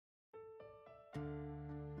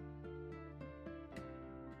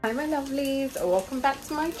Hi my lovelies, welcome back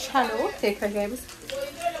to my channel, Cocoaimssk.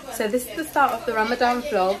 So this is the start of the Ramadan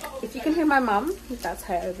vlog. If you can hear my mum, that's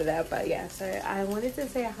her over there, but yeah, so I wanted to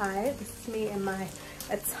say hi. This is me in my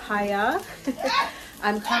attire.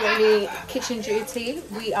 I'm currently kitchen duty.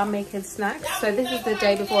 We are making snacks. So this is the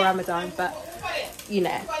day before Ramadan, but you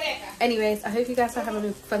know. Anyways, I hope you guys are having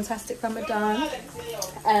a fantastic Ramadan.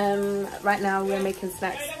 Right now we're making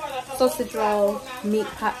snacks. Sausage roll, meat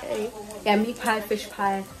pie, fish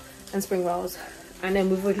pie and spring rolls, and then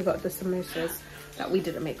we've already got the samosas that we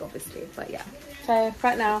didn't make obviously, but yeah. So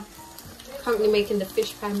right now currently making the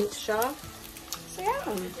fish pie mixture, so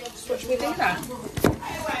yeah, just watch me do that.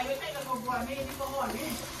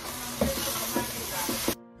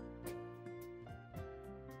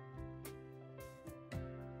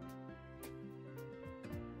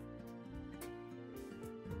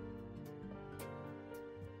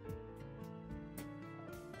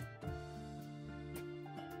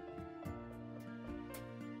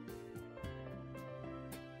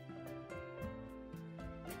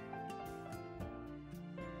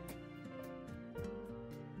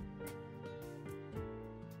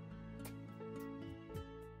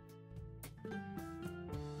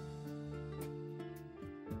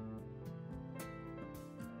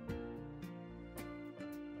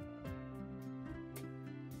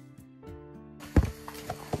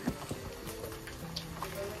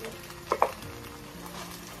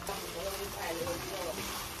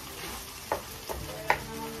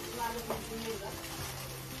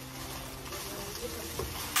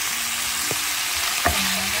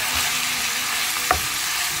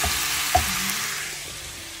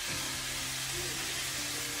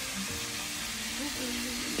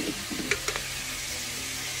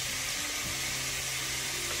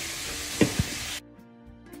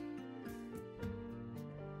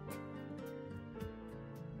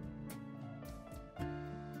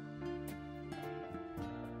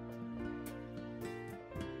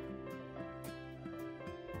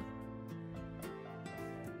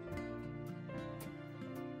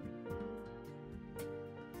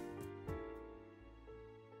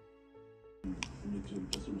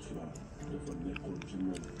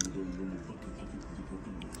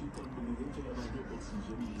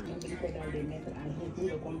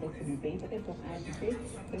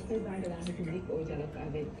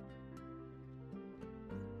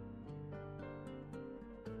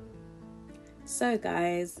 So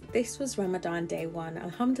guys, this was Ramadan day one.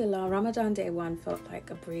 Alhamdulillah, Ramadan day one felt like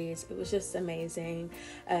a breeze. It was just amazing.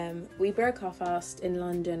 We broke our fast in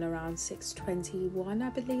London around 6:21, I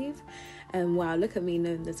believe. Wow, look at me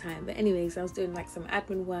knowing the time. But anyways, I was doing like some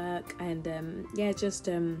admin work and yeah, just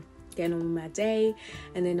getting on with my day.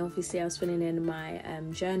 And then obviously I was filling in my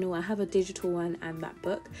journal. I have a digital one and that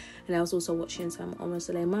book, and I was also watching some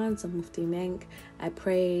Suleiman, some Mufti Menk. I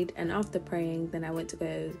prayed, and after praying then I went to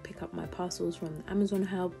go pick up my parcels from the Amazon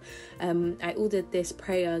hub. I ordered this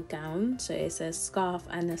prayer gown, so it's a scarf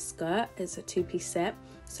and a skirt. It's a two-piece set,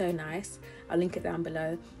 so nice. I'll link it down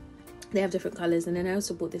below. They have different colors. And then I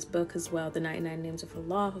also bought this book as well, the 99 Names of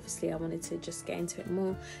Allah. Obviously I wanted to just get into it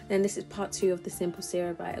more. Then this is part 2 of the Simple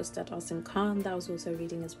Seerah by Ustad Asim Khan, that I was also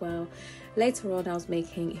reading as well. Later on I was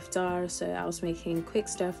making iftar, so I was making quick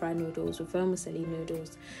stir-fry noodles with vermicelli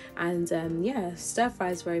noodles. And yeah, stir-fry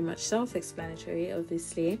is very much self-explanatory.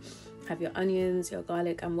 Obviously have your onions, your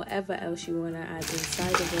garlic, and whatever else you want to add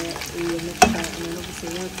inside of it, your mixture. And then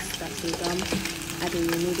obviously once that's all done, add in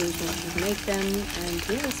your noodles once you make them. And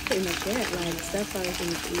yeah, that's pretty much it. Like, stir fry is the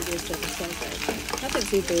easiest of the so nothing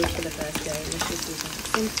too big for the first day. Let's just do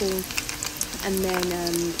something simple. And then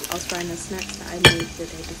I was frying the snacks that I made the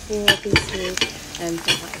day before, obviously,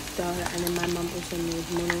 for my iftar. And then my mum also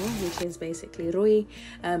made mono, which is basically rui.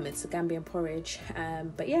 It's a Gambian porridge.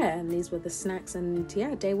 But yeah, and these were the snacks. And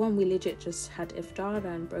yeah, day one we legit just had iftar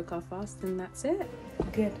and broke our fast, and that's it.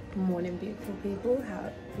 Good morning, beautiful people.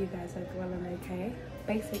 How you guys are well and okay?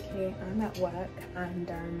 Basically, I'm at work,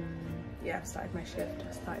 and yeah, I've started my shift.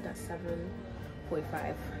 I started at 7:45.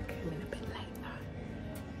 I came in a bit late.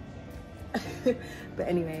 But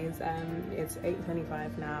anyways, it's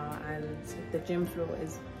 8:25 now, and the gym floor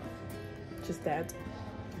is just dead.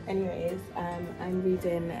 Anyways, I'm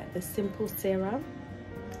reading The Simple Seerah.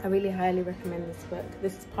 I really highly recommend this book.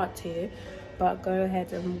 This is part 2, but go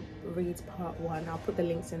ahead and read part 1. I'll put the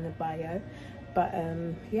links in the bio. But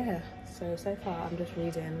yeah, so far I'm just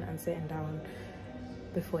reading and sitting down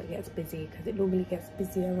before it gets busy, because it normally gets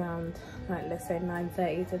busy around, like, let's say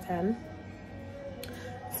 9:30 to 10.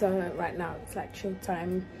 So right now it's like chill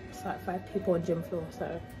time. It's like 5 people on gym floor,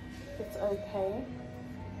 so it's okay.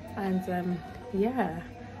 And yeah,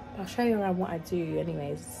 I'll show you around what I do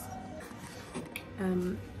anyways.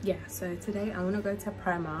 Yeah, so today I want to go to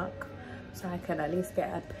Primark so I can at least get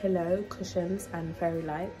a pillow, cushions and fairy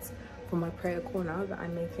lights for my prayer corner that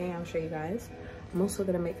I'm making. I'll show you guys. I'm also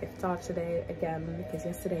going to make iftar today again because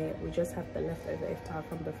yesterday we just had the leftover iftar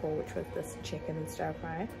from before, which was this chicken and stir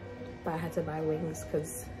fry, but I had to buy wings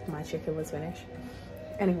because my chicken was finished.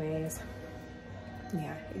 Anyways,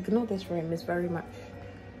 yeah, ignore this room, it's very much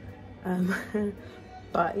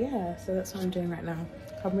but yeah, so that's what I'm doing right now.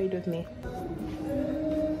 Come read with me.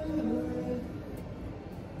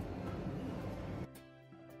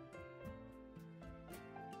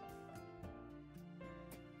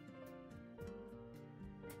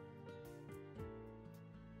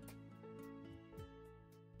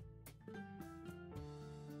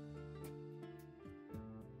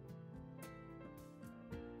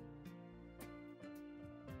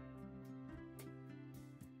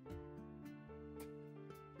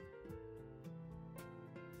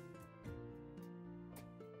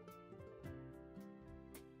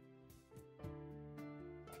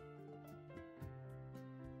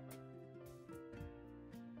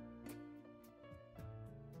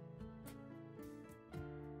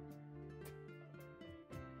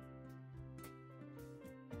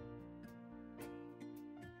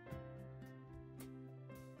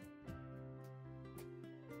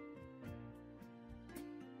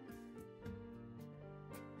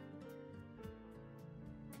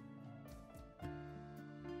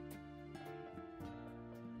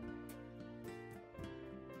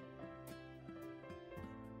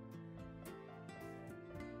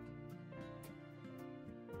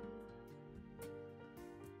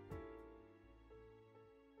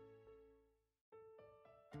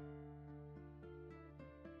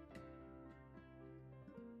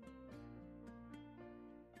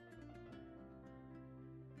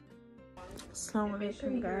 Assalamu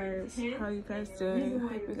alaikum guys, how you guys doing?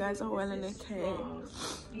 Hope you guys are well and okay.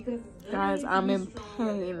 Guys, I'm in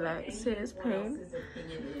pain, like serious pain.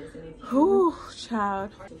 Whew,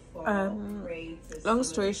 child. Long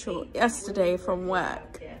story short, yesterday from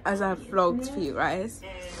work, as I vlogged for you guys,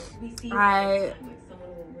 I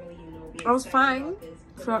was fine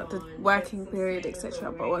throughout the working period,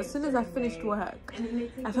 etc. But as soon as I finished work,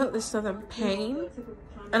 I felt this sudden pain.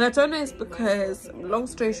 And I don't know, it's because, long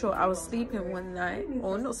story short, I was sleeping one night,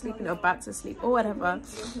 or not sleeping, or about to sleep, or whatever.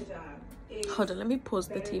 Hold on, let me pause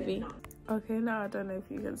the TV. Okay, now I don't know if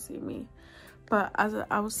you can see me. But as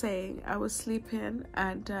I was saying, I was sleeping,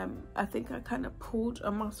 and I think I kind of pulled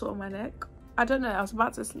a muscle on my neck. I don't know, I was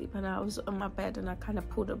about to sleep, and I was on my bed, and I kind of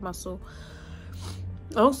pulled a muscle.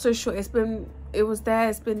 Long story short, it's been there,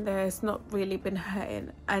 it's not really been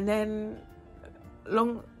hurting. And then,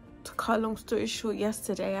 to cut a long story short,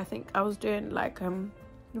 yesterday I think I was doing like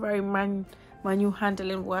very manual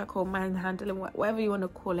handling work, or manhandling work, whatever you want to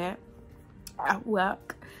call it, at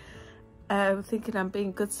work, thinking I'm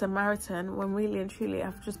being good Samaritan, when really and truly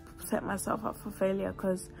I've just set myself up for failure.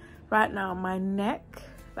 Because right now my neck,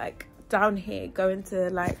 like down here, going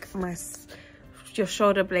to like your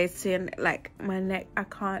shoulder blades, and like my neck, I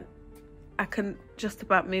can just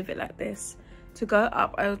about move it like this. To go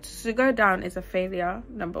up, to go down is a failure,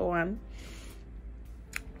 number one.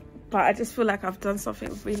 But I just feel like I've done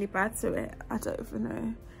something really bad to it. I don't even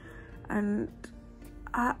know. And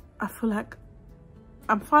I feel like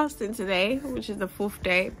I'm fasting today, which is the 4th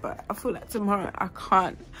day, but I feel like tomorrow I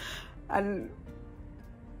can't. And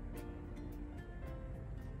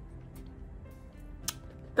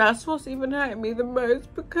that's what's even hurting me the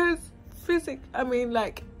most, because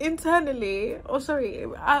like internally, or sorry,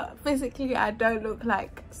 physically I don't look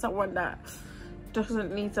like someone that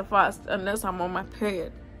doesn't need to fast unless I'm on my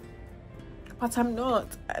period, but I'm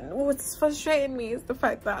not. And what's frustrating me is the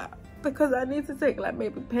fact that because I need to take like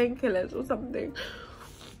maybe painkillers or something,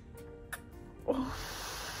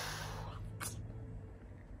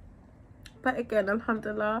 but again,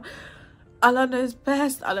 alhamdulillah, Allah knows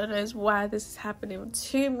best. Allah knows why this is happening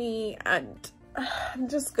to me, and I'm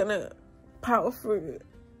just gonna power through.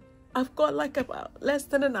 I've got like about less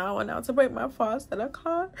than an hour now to break my fast, and I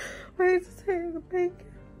can't wait to take the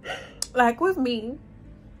painkiller. Like with me,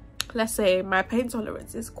 let's say my pain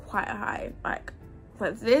tolerance is quite high, like,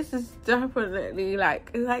 but this is definitely like,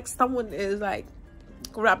 it's like someone is like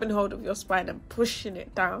grabbing hold of your spine and pushing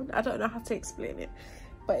it down. I don't know how to explain it,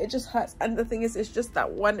 but it just hurts. And the thing is, it's just that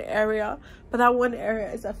one area, but that one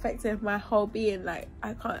area is affecting my whole being. Like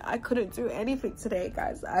I couldn't do anything today,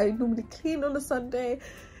 guys. I normally clean on a Sunday,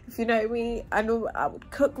 if you know me. I know I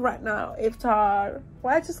would cook right now, iftar, but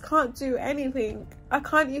I just can't do anything. I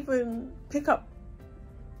can't even pick up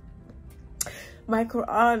my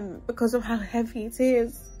Quran because of how heavy it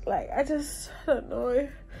is. Like I don't know.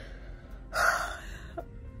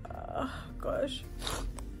 Oh gosh.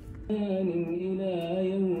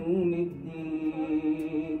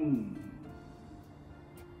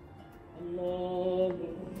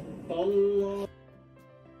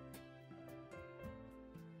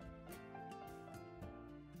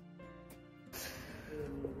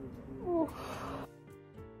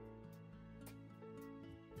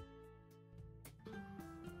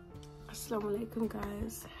 Assalamu alaikum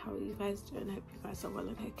guys, how are you guys doing? I hope you guys are well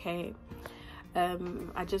and okay.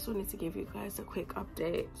 I just wanted to give you guys a quick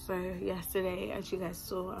update. So yesterday, as you guys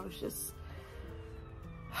saw, I was just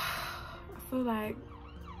I feel like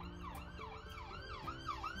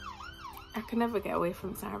I can never get away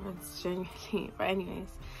from sirens genuinely. But anyways,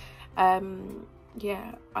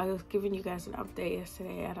 yeah, I was giving you guys an update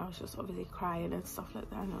yesterday and I was just obviously crying and stuff like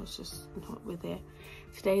that, and I was just not with it.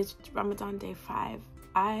 Today is Ramadan day 5.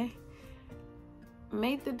 I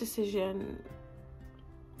made the decision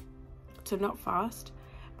to not fast,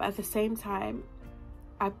 but at the same time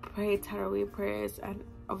I prayed Taraweeh prayers, and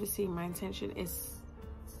obviously my intention is,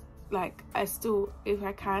 like, I still, if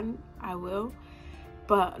I can, I will,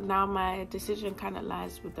 but now my decision kind of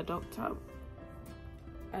lies with the doctor,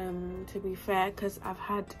 to be fair, because I've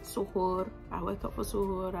had suhoor. I wake up for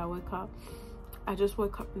suhoor, I just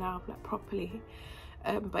woke up now, like, properly.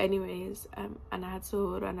 But anyways, and I had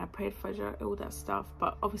suhoor and I prayed Fajr, all that stuff.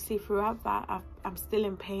 But obviously throughout that, I'm still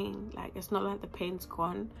in pain. Like, it's not like the pain's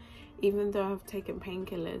gone. Even though I've taken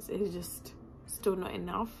painkillers, it's just still not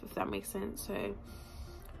enough, if that makes sense. So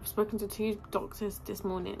I've spoken to 2 doctors this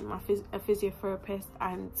morning, a physiotherapist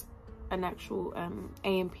and an actual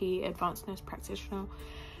A&P, advanced nurse practitioner.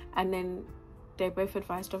 And then they both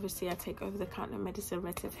advised, obviously, I take over-the-counter medicine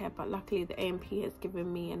relative here, but luckily the A&P has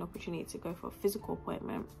given me an opportunity to go for a physical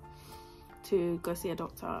appointment to go see a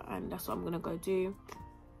doctor, and that's what I'm gonna go do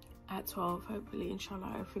at 12. Hopefully,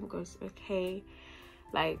 inshallah, everything goes okay.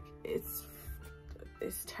 Like, it's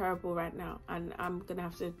terrible right now, and I'm gonna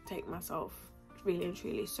have to take myself really and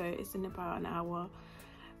truly. So it's in about an hour,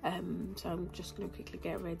 so I'm just gonna quickly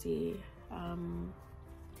get ready,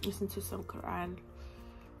 listen to some Quran,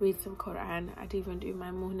 read some Quran. I'd even do my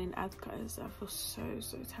morning adhkars. I feel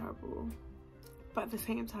so terrible, but at the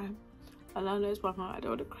same time, Allah knows my heart. I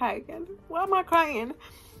don't want to cry again. Why am I crying?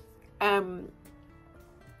 And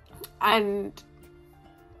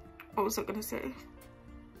what was I gonna say?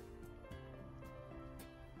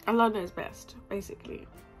 Allah knows best, basically.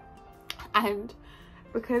 And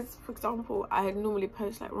because, for example, I normally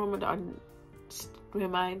post like Ramadan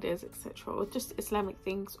reminders, etc., or just Islamic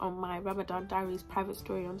things on my Ramadan Diaries private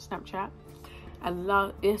story on Snapchat, and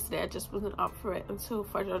yesterday I just wasn't up for it until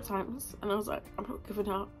Fajr times, and I was like, I'm not giving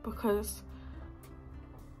up, because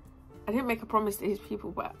I didn't make a promise to these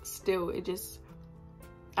people, but still, it just,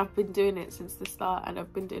 I've been doing it since the start, and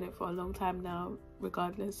I've been doing it for a long time now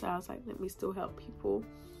regardless. So I was like, let me still help people,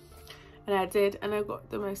 and I did. And I got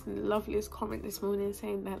the most loveliest comment this morning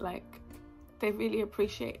saying that, like, they really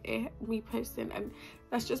appreciate it, me posting, and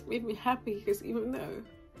that's just made me happy, because even though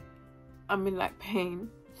I'm in like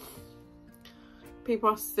pain, people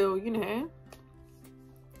are still, you know,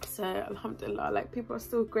 so alhamdulillah, like, people are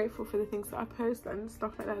still grateful for the things that I post and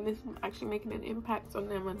stuff like that, and it's actually making an impact on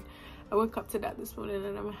them. And I woke up to that this morning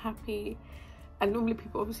and I'm happy. And normally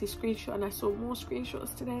people obviously screenshot, and I saw more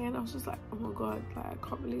screenshots today, and I was just like, oh my god, like, I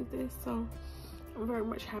can't believe this. So I'm very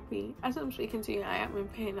much happy. As I'm speaking to you, I am in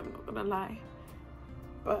pain, I'm not gonna lie,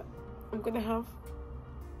 but I'm gonna have,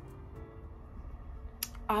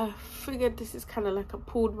 I figured this is kind of like a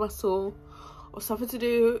pulled muscle or something to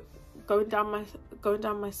do going down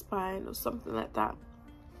my spine or something like that.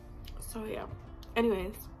 So yeah,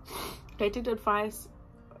 anyways, they did advise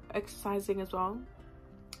exercising as well,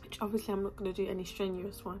 which obviously I'm not going to do any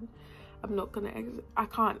strenuous one. I'm not gonna I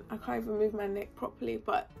can't even move my neck properly,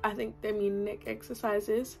 but I think they mean neck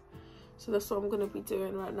exercises, so that's what I'm gonna be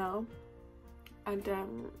doing right now. And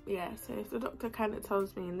yeah, so if the doctor kind of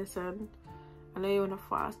tells me, listen, I know you want to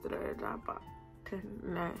fast, but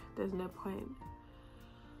no, there's no point.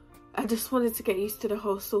 I just wanted to get used to the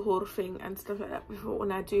whole suhoor thing and stuff like that before,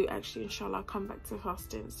 when I do actually, inshallah, come back to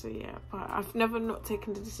fasting. So yeah, but I've never not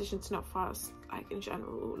taken the decision to not fast, like, in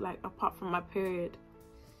general, like, apart from my period.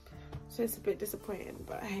 So it's a bit disappointing,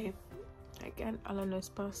 but hey, again, Allah knows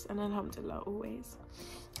best, and alhamdulillah always.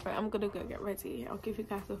 Right, I'm gonna go get ready. I'll give you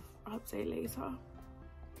guys an update later.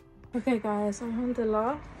 Okay guys,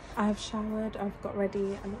 alhamdulillah, I've showered, I've got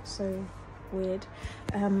ready. I look so weird.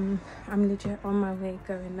 I'm legit on my way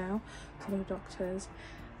going now to the doctors.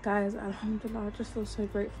 Guys, alhamdulillah, I just feel so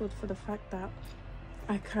grateful for the fact that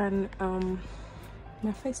I can,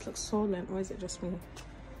 my face looks swollen, or is it just me?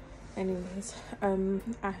 anyways,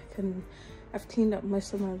 I've cleaned up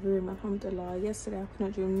most of my room, alhamdulillah. Yesterday I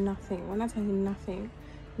couldn't do nothing. When I tell you nothing,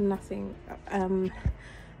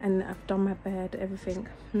 and I've done my bed, everything.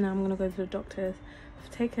 Now I'm gonna go to the doctor's.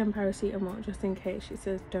 I've taken paracetamol just in case she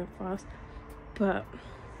says don't fast, but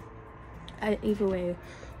either way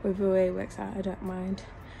it works out, I don't mind.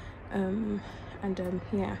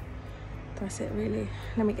 Yeah, that's it really.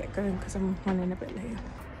 Let me get going because I'm running a bit late.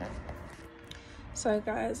 So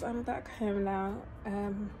guys, I'm back home now.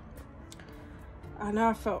 I know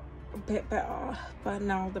I felt a bit better, but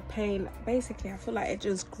now the pain, basically I feel like it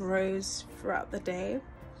just grows throughout the day,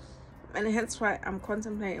 and hence why I'm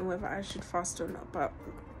contemplating whether I should fast or not. But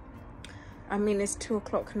I mean, it's 2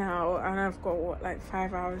 o'clock now and I've got what, like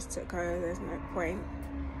 5 hours to go. There's no point,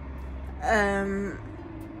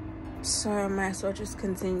 so I might as well just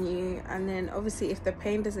continue. And then obviously if the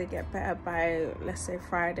pain doesn't get better by, let's say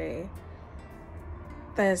Thursday,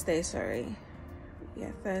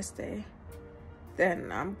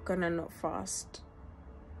 then I'm gonna not fast.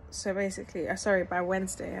 So basically, sorry, by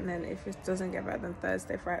Wednesday. And then if it doesn't get better than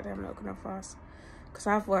Thursday, Friday, I'm not gonna fast because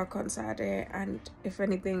I have work on Saturday, and if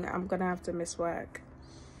anything I'm gonna have to miss work.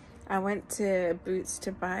 I went to Boots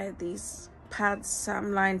to buy these pads, so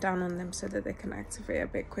I'm lying down on them so that they can activate a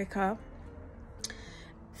bit quicker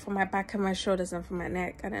for my back and my shoulders and for my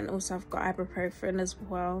neck. And then also I've got ibuprofen as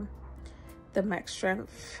well, the max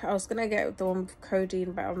strength. I was gonna get the one with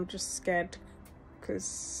codeine, but I'm just scared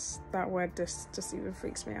because that word just even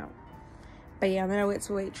freaks me out. But yeah, and then I went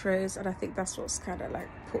to Waitrose, and I think that's what's kind of like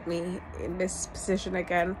put me in this position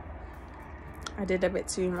again. I did a bit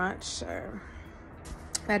too much, so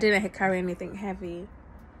I didn't carry anything heavy.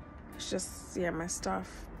 It's just, yeah, my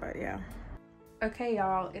stuff. But yeah, okay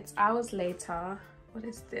y'all, it's hours later. What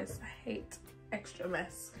is this? I hate extra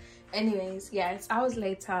mess. Anyways, yeah, it's hours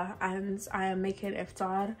later and I am making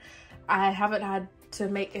iftar. I haven't had to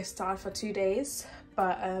make iftar for 2 days,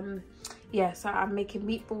 but yeah, so I'm making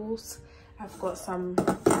meatballs. I've got some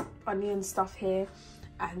onion stuff here,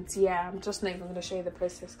 and yeah, I'm just not even going to show you the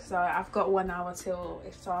process because I've got 1 hour till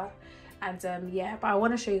iftar. And yeah, but I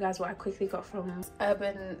want to show you guys what I quickly got from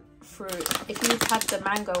Urban Fruit. If you've had the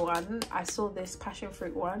mango one, I saw this passion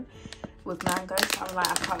fruit one with mango, so I'm like,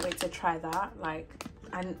 I can't wait to try that. Like,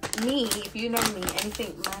 and me, if you know me,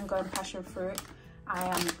 anything mango and passion fruit, I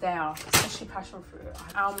am there, especially passion fruit.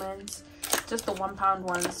 Almonds, just the £1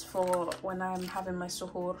 ones for when I'm having my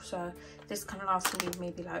suhoor. So this can last me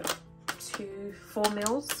maybe like 4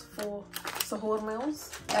 meals, 4 suhoor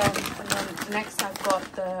meals. And then next I've got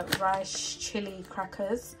the rice chili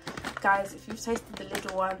crackers. Guys, if you've tasted the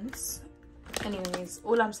little ones, anyways,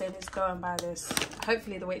 all I'm saying is go and buy this.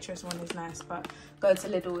 Hopefully the Waitrose one is nice, but go to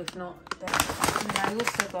Lidl if not. Then I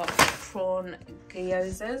also got prawn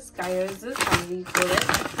gyozas, however you call it.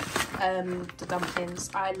 The dumplings.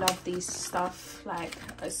 I love these stuff. Like,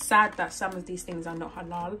 it's sad that some of these things are not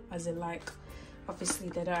halal, as in like, obviously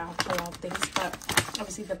they don't have halal things, but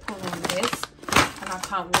obviously the prawn one is, and I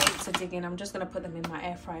can't wait to dig in. I'm just gonna put them in my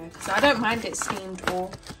air fryer because I don't mind it steamed or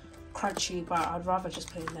crunchy, but I'd rather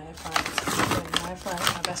just put it in the air fryer. My air fryer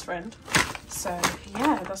is my best friend. So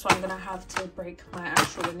yeah, that's what I'm gonna have to break my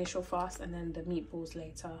actual initial fast, and then the meatballs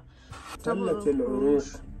later.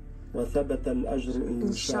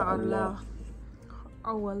 Inshallah.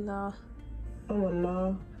 Oh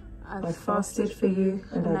Allah, I've fasted for you,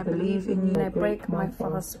 and I believe in you, and I break my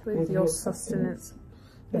fast with your sustenance.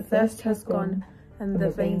 The thirst has gone, and the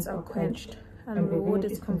veins are quenched, and reward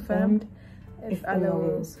is confirmed, if Allah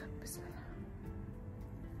wills.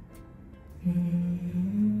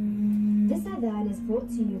 This adhan is brought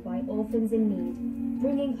to you by Orphans in Need,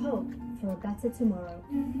 bringing hope for a better tomorrow.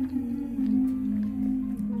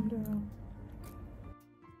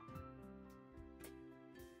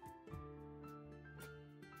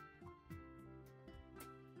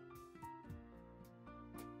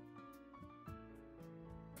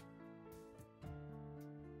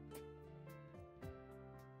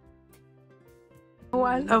 What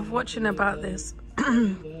I love watching about this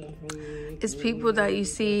is people that you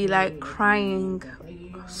see like crying,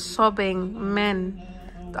 sobbing, men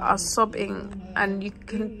that are sobbing, and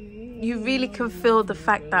you really can feel the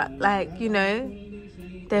fact that, like, you know,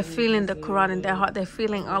 they're feeling the Quran in their heart, they're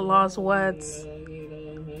feeling Allah's words.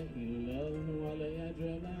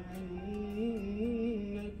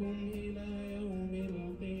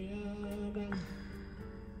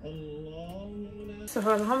 So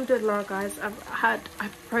alhamdulillah guys, I've had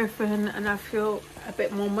ibuprofen and I feel a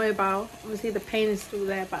bit more mobile. Obviously the pain is still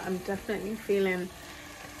there, but I'm definitely feeling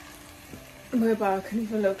mobile. I can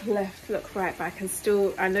even look left, look right, but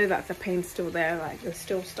I know that the pain's still there. Like, there's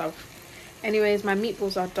still stuff Anyways, my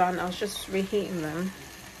meatballs are done. I was just reheating them.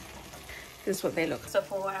 This is what they look. So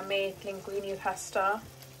for I made linguine pasta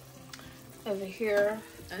over here,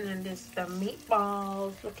 and then there's the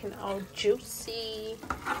meatballs looking all juicy.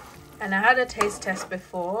 And I had a taste test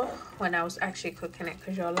before when I was actually cooking it,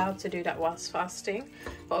 because you're allowed to do that whilst fasting,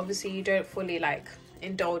 but obviously you don't fully like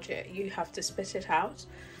indulge it. You have to spit it out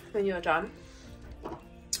when you're done.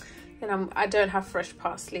 And I don't have fresh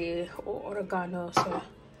parsley or oregano, so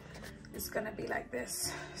it's gonna be like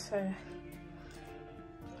this. So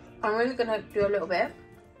I'm really gonna do a little bit,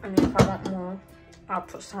 and if I want more I'll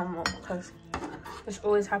put some more, because this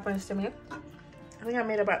always happens to me. I think I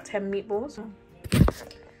made about 10 meatballs.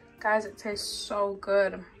 Guys, it tastes so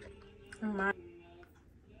good. Oh my.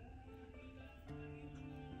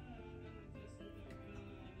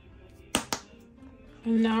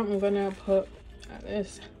 And now I'm gonna put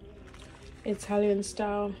this Italian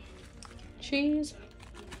style cheese.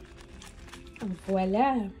 And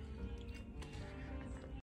voila.